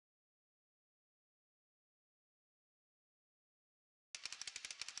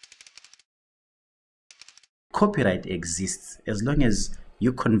Copyright exists as long as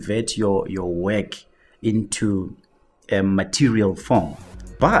you convert your work into a material form.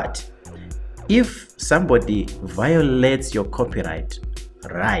 But if somebody violates your copyright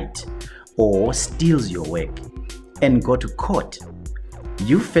right or steals your work and go to court,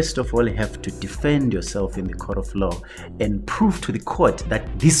 you first of all have to defend yourself in the court of law and prove to the court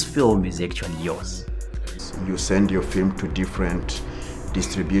that this film is actually yours. You send your film to different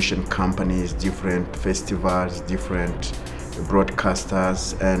distribution companies, different festivals, different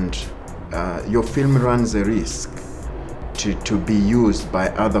broadcasters, and your film runs a risk to be used by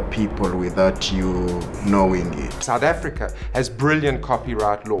other people without you knowing it. South Africa has brilliant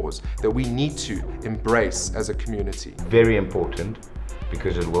copyright laws that we need to embrace as a community. Very important,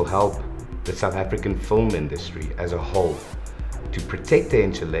 because it will help the South African film industry as a whole to protect their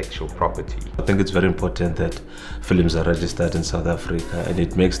intellectual property. I think it's very important that films are registered in South Africa, and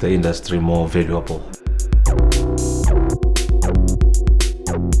it makes the industry more valuable.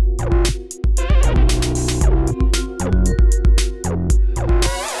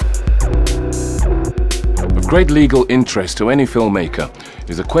 Of great legal interest to any filmmaker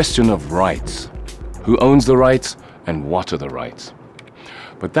is the question of rights. Who owns the rights and what are the rights?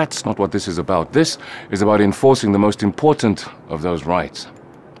 But that's not what this is about. This is about enforcing the most important of those rights: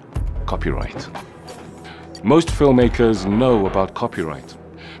 copyright. Most filmmakers know about copyright,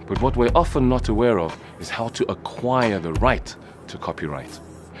 but what we're often not aware of is how to acquire the right to copyright.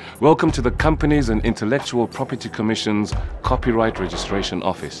 Welcome to the Companies and Intellectual Property Commission's Copyright Registration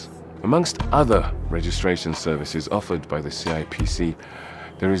Office. Amongst other registration services offered by the CIPC,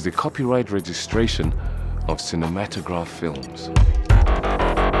 there is the copyright registration of cinematograph films.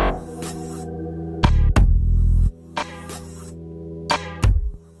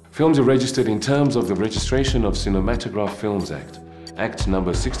 Films are registered in terms of the Registration of Cinematograph Films Act, Act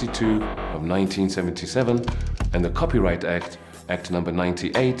number 62 of 1977, and the Copyright Act, Act number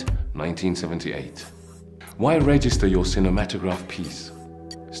 98, 1978. Why register your cinematograph piece?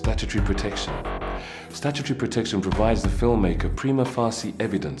 Statutory protection. Statutory protection provides the filmmaker prima facie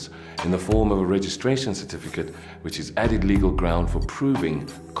evidence in the form of a registration certificate, which is added legal ground for proving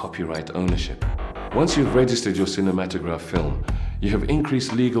copyright ownership. Once you've registered your cinematograph film, you have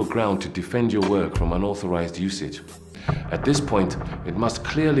increased legal ground to defend your work from unauthorized usage. At this point, it must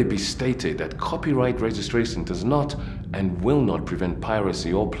clearly be stated that copyright registration does not and will not prevent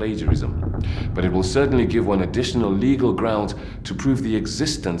piracy or plagiarism, but it will certainly give one additional legal ground to prove the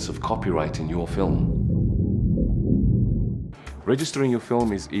existence of copyright in your film. Registering your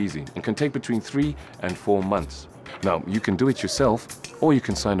film is easy and can take between 3 and 4 months. Now, you can do it yourself, or you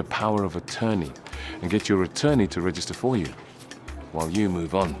can sign a power of attorney and get your attorney to register for you while you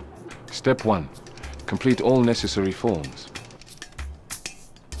move on. Step 1. Complete all necessary forms.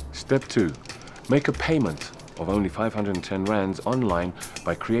 Step 2. Make a payment of only 510 rands online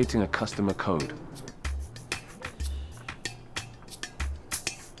by creating a customer code.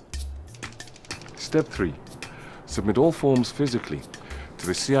 Step 3. Submit all forms physically to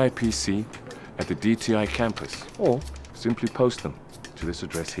the CIPC at the DTI campus, or simply post them to this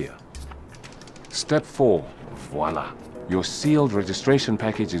address here. Step 4. Voila! Your sealed registration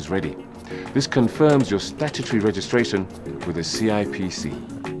package is ready. This confirms your statutory registration with the CIPC.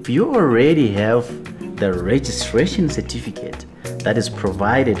 If you already have the registration certificate that is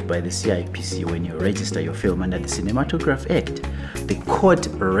provided by the CIPC when you register your film under the Cinematograph Act, the court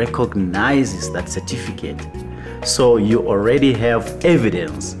recognizes that certificate. So you already have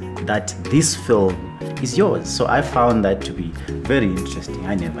evidence that this film is yours. So I found that to be very interesting.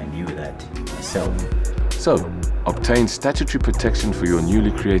 I never knew that myself. So, obtain statutory protection for your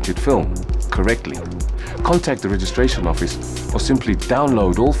newly created film correctly. Contact the registration office or simply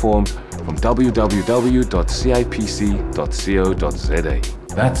download all forms from www.cipc.co.za.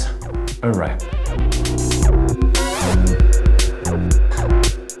 That's a wrap.